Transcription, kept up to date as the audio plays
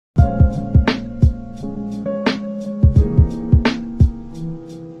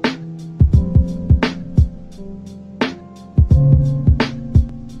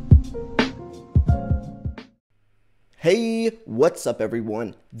Hey, what's up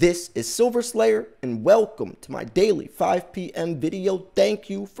everyone? This is Silver Slayer and welcome to my daily 5 p.m. video. Thank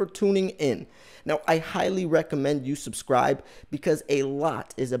you for tuning in. Now, I highly recommend you subscribe because a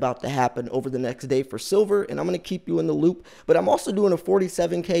lot is about to happen over the next day for silver, and I'm going to keep you in the loop. But I'm also doing a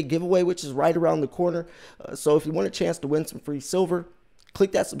 47K giveaway, which is right around the corner. So if you want a chance to win some free silver,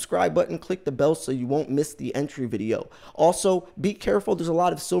 click that subscribe button, click the bell so you won't miss the entry video. Also, be careful. There's a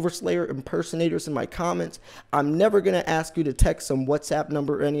lot of Silver Slayer impersonators in my comments. I'm never going to ask you to text some WhatsApp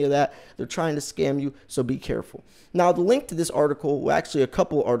number or any of that. They're trying to scam you, so be careful. Now, the link to this article, well, actually a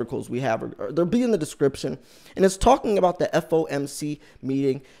couple articles we have, they'll be in the description, and it's talking about the FOMC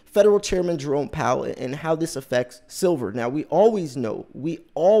meeting, Federal Chairman Jerome Powell, and how this affects silver. Now, we always know, we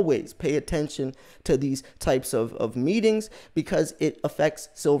always pay attention to these types of meetings because it affects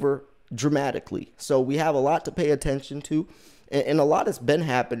silver dramatically. So we have a lot to pay attention to, and a lot has been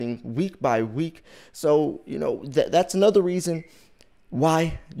happening week by week. So, you know, that's another reason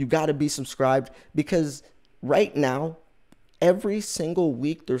why you got to be subscribed, because right now, every single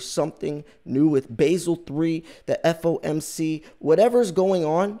week, there's something new with Basel III, the FOMC, whatever's going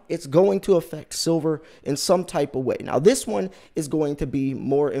on, it's going to affect silver in some type of way. Now, this one is going to be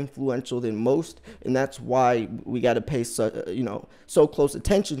more influential than most, and that's why we got to pay so close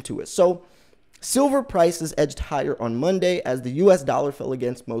attention to it. So, silver prices edged higher on Monday as the U.S. dollar fell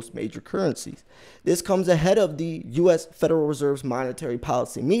against most major currencies. This comes ahead of the U.S. Federal Reserve's monetary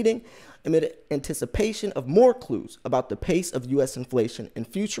policy meeting, amid anticipation of more clues about the pace of U.S. inflation and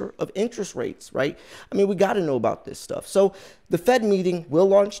future of interest rates, right? I mean, we got to know about this stuff. So the Fed meeting will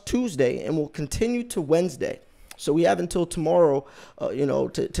launch Tuesday and will continue to Wednesday. So we have until tomorrow,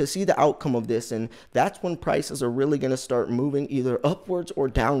 to see the outcome of this. And that's when prices are really going to start moving either upwards or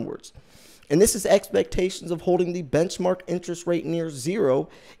downwards. And this is expectations of holding the benchmark interest rate near zero,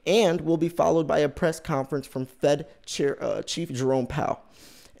 and will be followed by a press conference from Fed Chief Jerome Powell.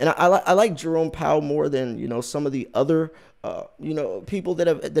 And I like Jerome Powell more than, some of the other, people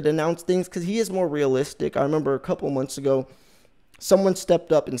that announce things, because he is more realistic. I remember a couple months ago, someone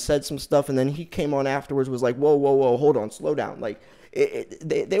stepped up and said some stuff, and then he came on afterwards, was like, whoa, hold on, slow down. Like,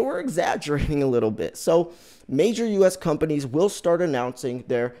 they were exaggerating a little bit. So major U.S. companies will start announcing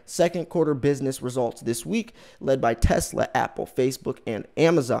their second quarter business results this week, led by Tesla, Apple, Facebook, and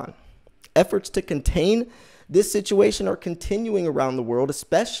Amazon. Efforts to contain this situation are continuing around the world,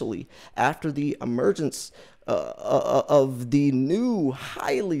 especially after the emergence of the new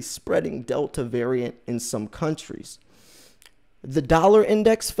highly spreading Delta variant in some countries. The dollar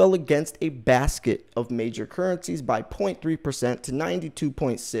index fell against a basket of major currencies by 0.3% to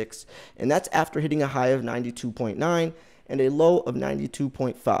 92.6, and that's after hitting a high of 92.9 and a low of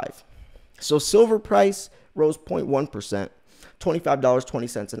 92.5. So silver price rose 0.1%.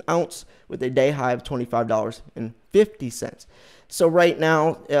 $25.20 an ounce, with a day high of $25.50. So right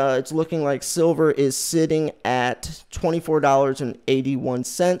now, it's looking like silver is sitting at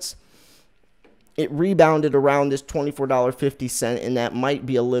 $24.81. It rebounded around this $24.50, and that might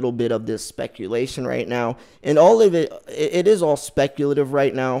be a little bit of this speculation right now. And all of it is all speculative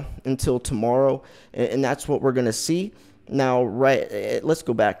right now until tomorrow, and that's what we're going to see. Now, let's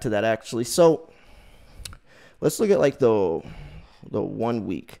go back to that actually. So let's look at like the 1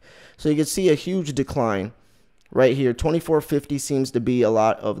 week. So you can see a huge decline right here. 24.50 seems to be a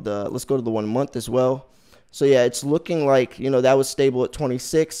lot of the, let's go to the 1 month as well. So yeah, it's looking like, that was stable at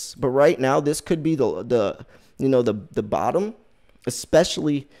 26, but right now this could be the bottom,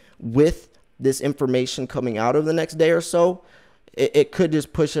 especially with this information coming out of the next day or so. It could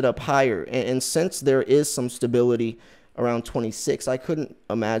just push it up higher. And since there is some stability around 26, I couldn't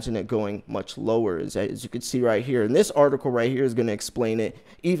imagine it going much lower, as you can see right here. And this article right here is going to explain it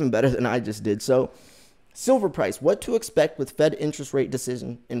even better than I just did. So silver price, what to expect with Fed interest rate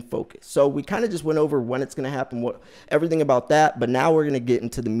decision in focus. So we kind of just went over when it's going to happen, everything about that, but now we're going to get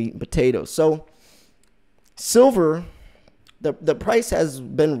into the meat and potatoes. So silver, the price has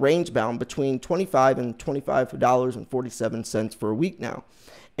been range bound between $25 and $25.47 for a week now.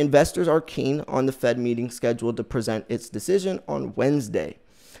 Investors are keen on the Fed meeting scheduled to present its decision on Wednesday.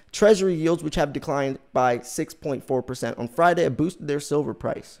 Treasury yields, which have declined by 6.4% on Friday, have boosted their silver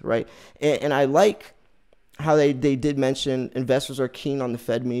price, right? And I like how they did mention investors are keen on the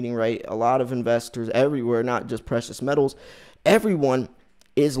Fed meeting, right? A lot of investors everywhere, not just precious metals, everyone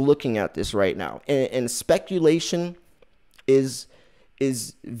is looking at this right now. And speculation is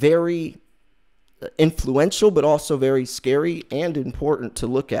very influential, but also very scary and important to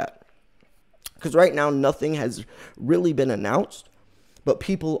look at, because right now nothing has really been announced, But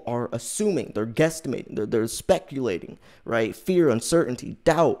people are assuming, they're guesstimating, they're speculating, right? Fear, uncertainty,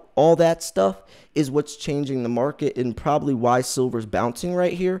 doubt, all that stuff is what's changing the market and probably why silver's bouncing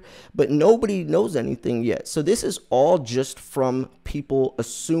right here. But nobody knows anything yet. So this is all just from people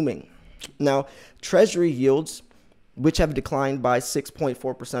assuming. Now, Treasury yields, which have declined by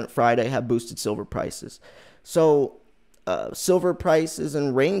 6.4% Friday, have boosted silver prices. So silver price is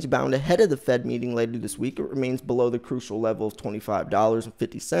in range bound ahead of the Fed meeting later this week. It remains below the crucial level of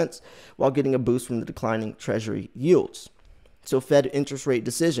 $25.50 while getting a boost from the declining Treasury yields. So Fed interest rate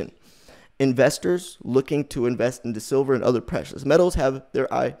decision. Investors looking to invest into silver and other precious metals have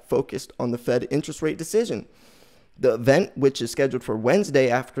their eye focused on the Fed interest rate decision. The event, which is scheduled for Wednesday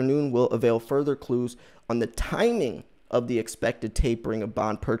afternoon, will avail further clues on the timing of the expected tapering of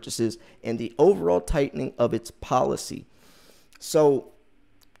bond purchases and the overall tightening of its policy. So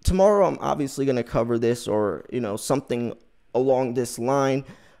tomorrow I'm obviously going to cover this, or something along this line,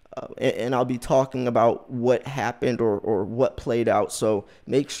 and I'll be talking about what happened or what played out. So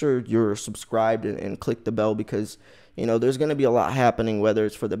make sure you're subscribed and click the bell, because there's going to be a lot happening, whether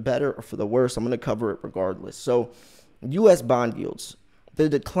it's for the better or for the worse. I'm going to cover it regardless. So U.S. bond yields. The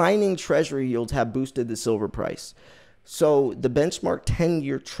declining Treasury yields have boosted the silver price. So the benchmark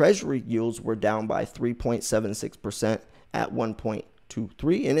 10-year Treasury yields were down by 3.76% at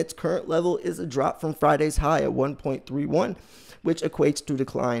 1.23, and its current level is a drop from Friday's high at 1.31, which equates to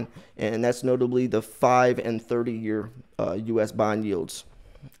decline, and that's notably the 5 and 30-year U.S. bond yields.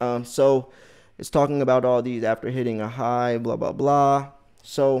 So it's talking about all these after hitting a high, blah, blah, blah.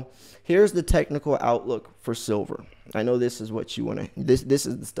 So here's the technical outlook for silver. I know this is what you want to, this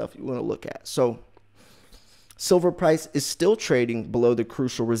is the stuff you want to look at. So silver price is still trading below the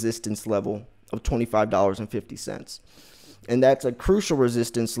crucial resistance level of $25.50. And that's a crucial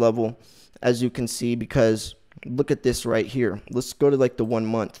resistance level, as you can see, because look at this right here. Let's go to like the 1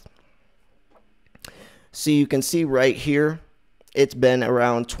 month. See, you can see right here, it's been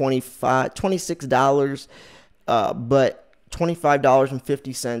around $26, but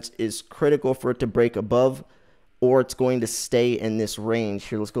 $25.50 is critical for it to break above, or it's going to stay in this range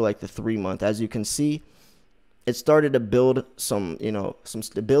here. Let's go like the 3 month. As you can see, it started to build some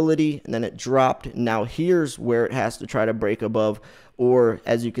stability, and then it dropped. Now here's where it has to try to break above, or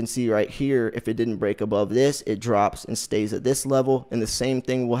as you can see right here, if it didn't break above this, it drops and stays at this level, and the same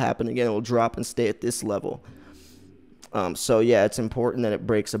thing will happen again. It will drop and stay at this level. So yeah, it's important that it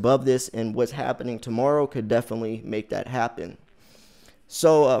breaks above this, and what's happening tomorrow could definitely make that happen.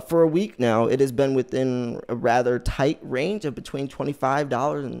 So for a week now, it has been within a rather tight range of between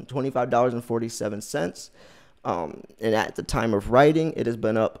 $25 and $25.47. And at the time of writing, it has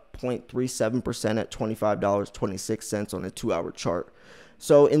been up 0.37% at $25.26 on a 2-hour chart.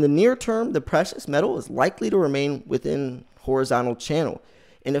 So in the near term, the precious metal is likely to remain within horizontal channel.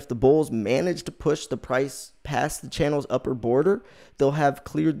 And if the bulls manage to push the price past the channel's upper border, they'll have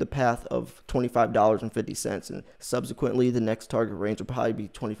cleared the path of $25.50. And subsequently, the next target range will probably be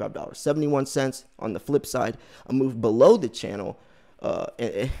 $25.71. On the flip side, a move below the channel,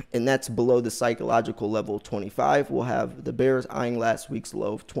 and that's below the psychological level of 25, we'll have the bears eyeing last week's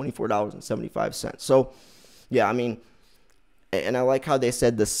low of $24.75. So, yeah, I mean, and I like how they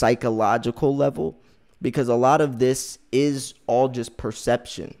said the psychological level, because a lot of this is all just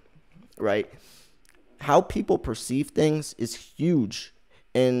perception, right? How people perceive things is huge,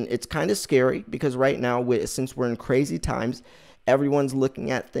 and it's kind of scary, because right now, since we're in crazy times, everyone's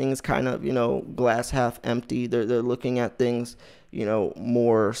looking at things kind of, glass half empty. They're looking at things,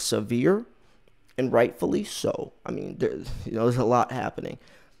 more severe, and rightfully so. I mean, there's a lot happening,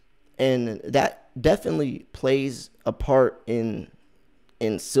 and that definitely plays a part in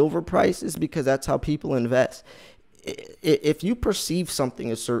silver prices, because that's how people invest. If you perceive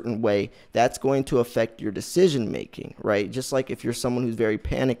something a certain way, that's going to affect your decision making, right? Just like if you're someone who's very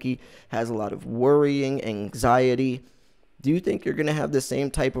panicky, has a lot of worrying, anxiety, do you think you're going to have the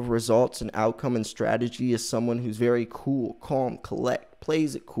same type of results and outcome and strategy as someone who's very cool, calm, collect,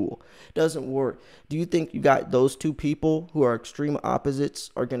 plays it cool, doesn't worry? Do you think you got those two people who are extreme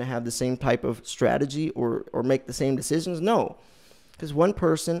opposites are going to have the same type of strategy or make the same decisions? No. Because one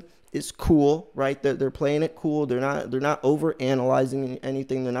person is cool, right? They're playing it cool. They're not over analyzing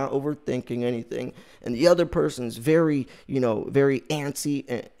anything. They're not overthinking anything. And the other person's very, very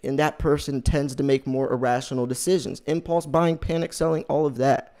antsy, and that person tends to make more irrational decisions. Impulse buying, panic selling, all of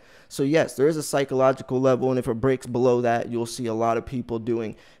that. So yes, there is a psychological level, and if it breaks below that, you'll see a lot of people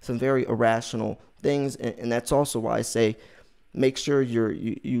doing some very irrational things. And that's also why I say make sure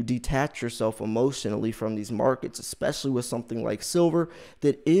you detach yourself emotionally from these markets, especially with something like silver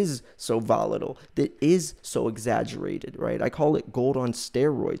that is so volatile, that is so exaggerated, right? I call it gold on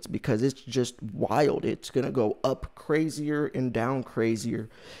steroids because it's just wild. It's going to go up crazier and down crazier.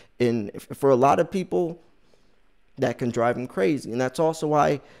 And for a lot of people, that can drive them crazy. And that's also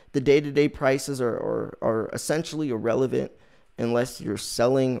why the day-to-day prices are essentially irrelevant unless you're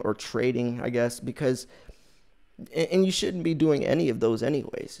selling or trading, I guess, because, and you shouldn't be doing any of those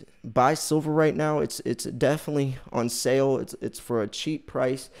anyways. Buy silver right now. It's definitely on sale. It's for a cheap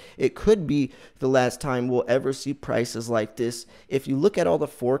price. It could be the last time we'll ever see prices like this. If you look at all the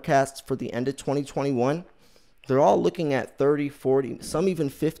forecasts for the end of 2021, they're all looking at $30, $40, some even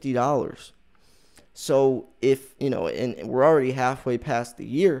 $50. So if, you know, and we're already halfway past the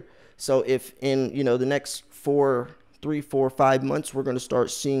year. So if in, you know, the next 3, 4, 5 months, we're going to start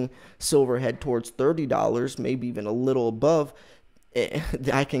seeing silver head towards $30, maybe even a little above,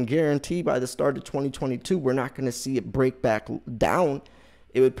 I can guarantee by the start of 2022, we're not going to see it break back down.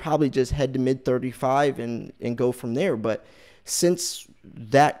 It would probably just head to mid 35 and go from there. But since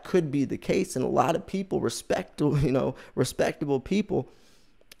that could be the case, and a lot of people, respectable people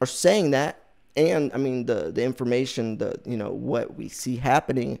are saying that, and I mean, the information, what we see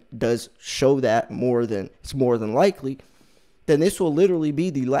happening does show that it's more than likely, then this will literally be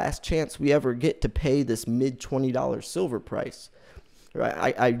the last chance we ever get to pay this mid $20 silver price.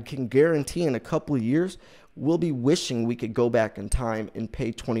 Right? I can guarantee in a couple of years, we'll be wishing we could go back in time and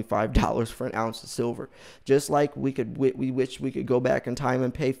pay $25 for an ounce of silver. Just like we wish we could go back in time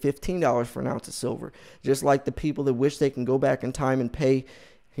and pay $15 for an ounce of silver. Just like the people that wish they can go back in time and pay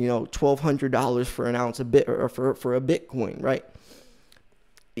 $1,200 for an ounce of or for a Bitcoin, right?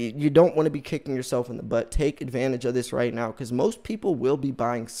 You don't want to be kicking yourself in the butt. Take advantage of this right now, because most people will be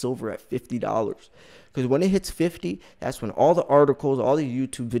buying silver at $50. Because when it hits 50, that's when all the articles, all the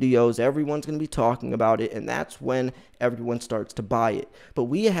YouTube videos, everyone's going to be talking about it, and that's when everyone starts to buy it. But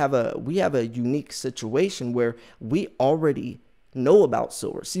we have a unique situation where we already know about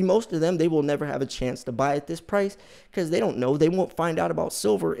silver. See, most of them, they will never have a chance to buy at this price because they don't know. They won't find out about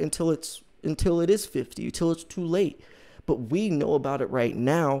silver until it is 50, until it's too late. But we know about it right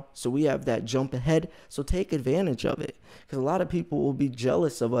now, so we have that jump ahead. So take advantage of it, because a lot of people will be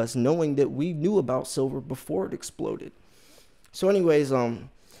jealous of us knowing that we knew about silver before it exploded. So anyways,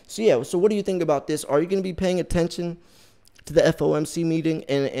 so what do you think about this? Are you going to be paying attention to the FOMC meeting?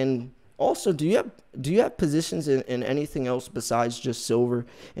 And also, do you have positions in anything else besides just silver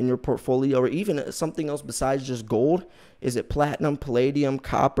in your portfolio, or even something else besides just gold? Is it platinum, palladium,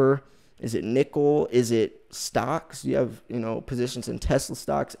 copper? Is it nickel? Is it stocks? You have, positions in Tesla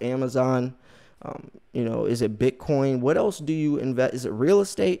stocks, Amazon, is it Bitcoin? What else do you invest? Is it real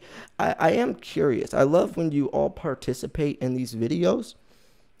estate? I am curious. I love when you all participate in these videos,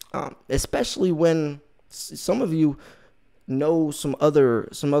 especially when some of you know some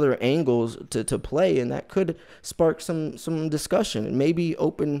other angles to play, and that could spark some discussion and maybe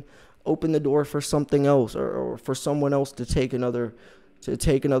open the door for something else, or for someone else to take another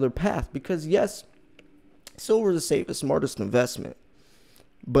path. Because yes, silver is the safest, smartest investment,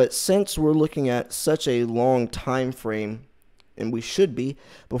 but since we're looking at such a long time frame, and we should be,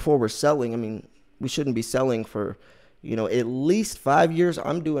 before we're selling, I mean, we shouldn't be selling for at least 5 years.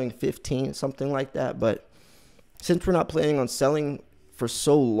 I'm doing 15, something like that. But since we're not planning on selling for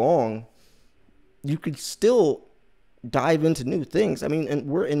so long, you could still dive into new things. I mean, and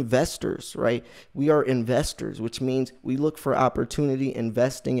we're investors, right? We are investors, which means we look for opportunity,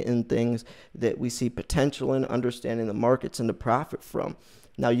 investing in things that we see potential in, understanding the markets and to profit from.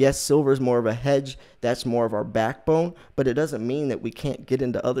 Now, yes, silver is more of a hedge. That's more of our backbone, but it doesn't mean that we can't get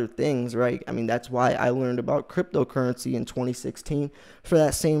into other things, right? I mean, that's why I learned about cryptocurrency in 2016 for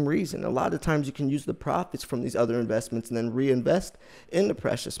that same reason. A lot of times you can use the profits from these other investments and then reinvest in the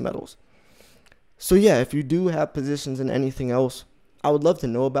precious metals. So yeah, if you do have positions in anything else, I would love to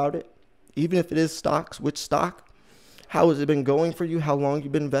know about it. Even if it is stocks, which stock, how has it been going for you? How long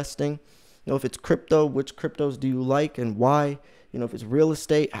you've been investing? If it's crypto, which cryptos do you like and why? If it's real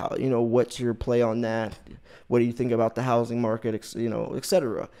estate, how, what's your play on that? What do you think about the housing market,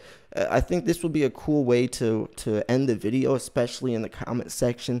 etc. I think this would be a cool way to end the video, especially in the comment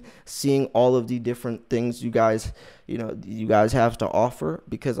section, seeing all of the different things you guys have to offer,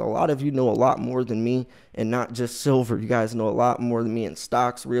 because a lot of you know a lot more than me, and not just silver. You guys know a lot more than me in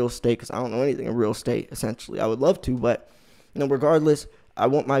stocks, real estate, because I don't know anything in real estate, essentially. I would love to, but regardless, I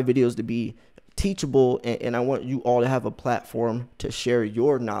want my videos to be teachable, and I want you all to have a platform to share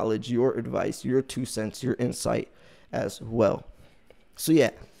your knowledge, your advice, your 2 cents, your insight as well. So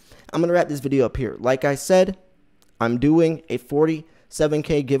yeah, I'm gonna wrap this video up here. Like I said, I'm doing a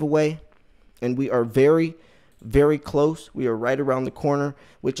 47K giveaway, and we are very, very close. We are right around the corner,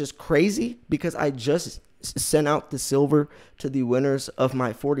 which is crazy because I just sent out the silver to the winners of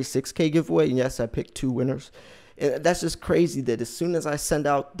my 46K giveaway. And yes, I picked 2 winners. And that's just crazy that as soon as I send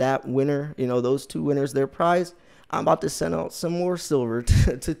out that winner, you know, those 2 winners, their prize, I'm about to send out some more silver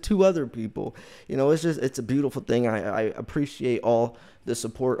to 2 other people. You know, it's a beautiful thing. I appreciate all the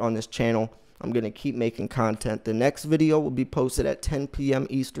support on this channel. I'm going to keep making content. The next video will be posted at 10 p.m.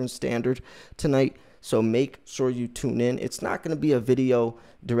 Eastern Standard tonight, so make sure you tune in. It's not going to be a video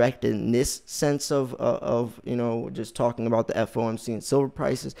directed in this sense of you know, just talking about the FOMC and silver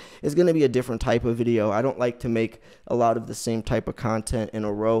prices. It's going to be a different type of video. I don't like to make a lot of the same type of content in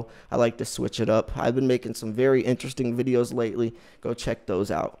a row. I like to switch it up. I've been making some very interesting videos lately. Go check those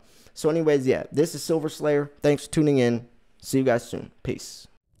out. So anyways, yeah, this is Silver Slayer. Thanks for tuning in. See you guys soon. Peace.